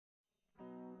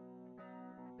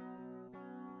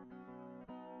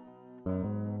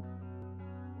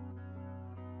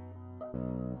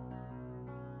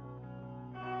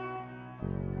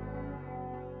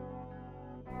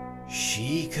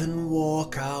She can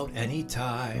walk out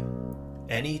anytime,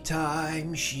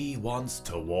 anytime she wants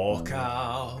to walk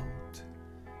out.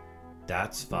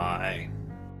 That's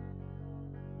fine.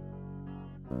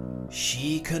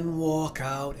 She can walk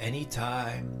out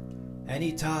anytime,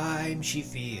 anytime she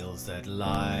feels that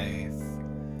life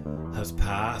has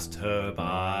passed her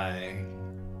by.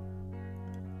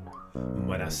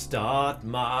 When I start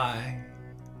my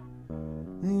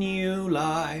new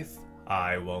life,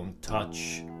 I won't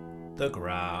touch the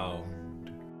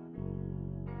ground.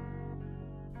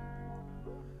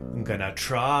 I'm gonna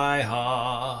try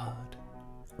hard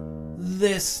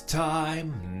this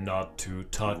time not to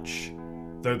touch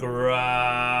the ground.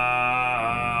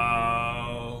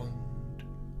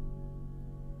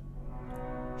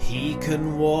 He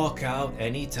can walk out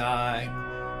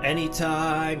anytime,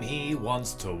 anytime he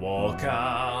wants to walk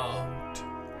out.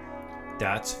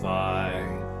 That's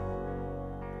fine.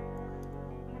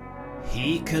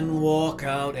 He can walk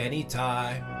out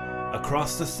anytime,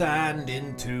 across the sand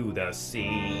into the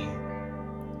sea,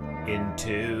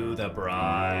 into the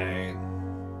brine.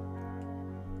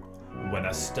 When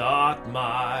I start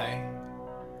my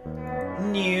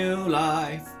new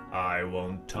life, I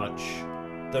won't touch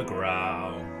the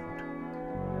ground.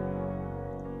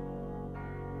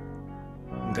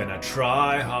 I'm gonna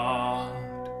try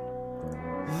hard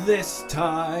this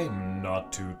time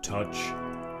not to touch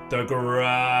the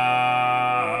ground.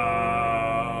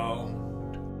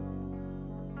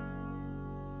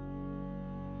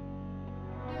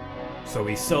 So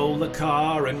he sold the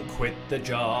car and quit the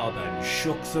job and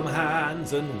shook some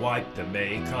hands and wiped the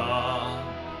makeup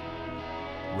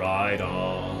right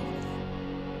off.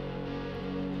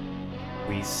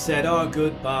 We said our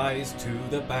goodbyes to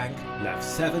the bank, left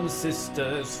 7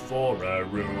 sisters for a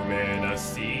room in a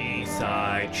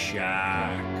seaside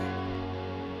shack.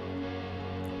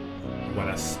 When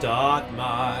I start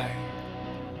my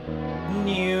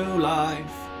new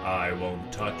life, I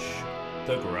won't touch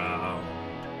the ground.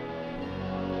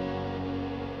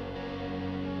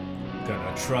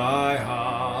 Gonna try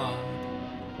hard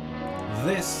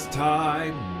this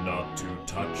time not to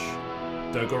touch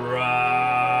the ground.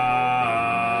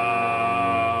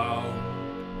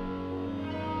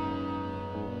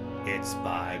 It's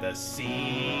by the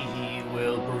sea he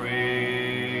will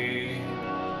breathe.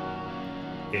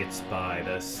 It's by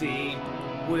the sea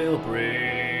we'll breed.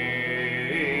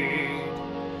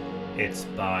 It's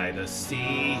by the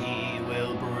sea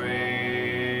we'll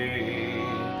breed.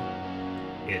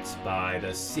 It's by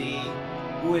the sea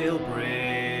we'll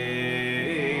breed.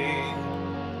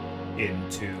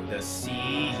 Into the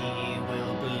sea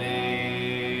we'll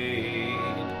bleed.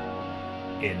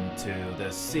 Into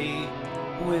the sea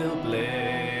we'll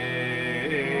bleed.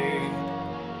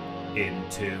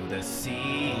 Into the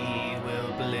sea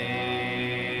we'll bleed.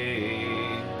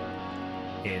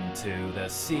 Into the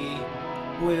sea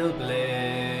we'll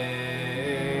bleed.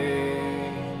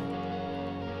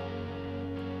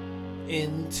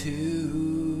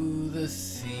 Into the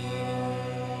sea.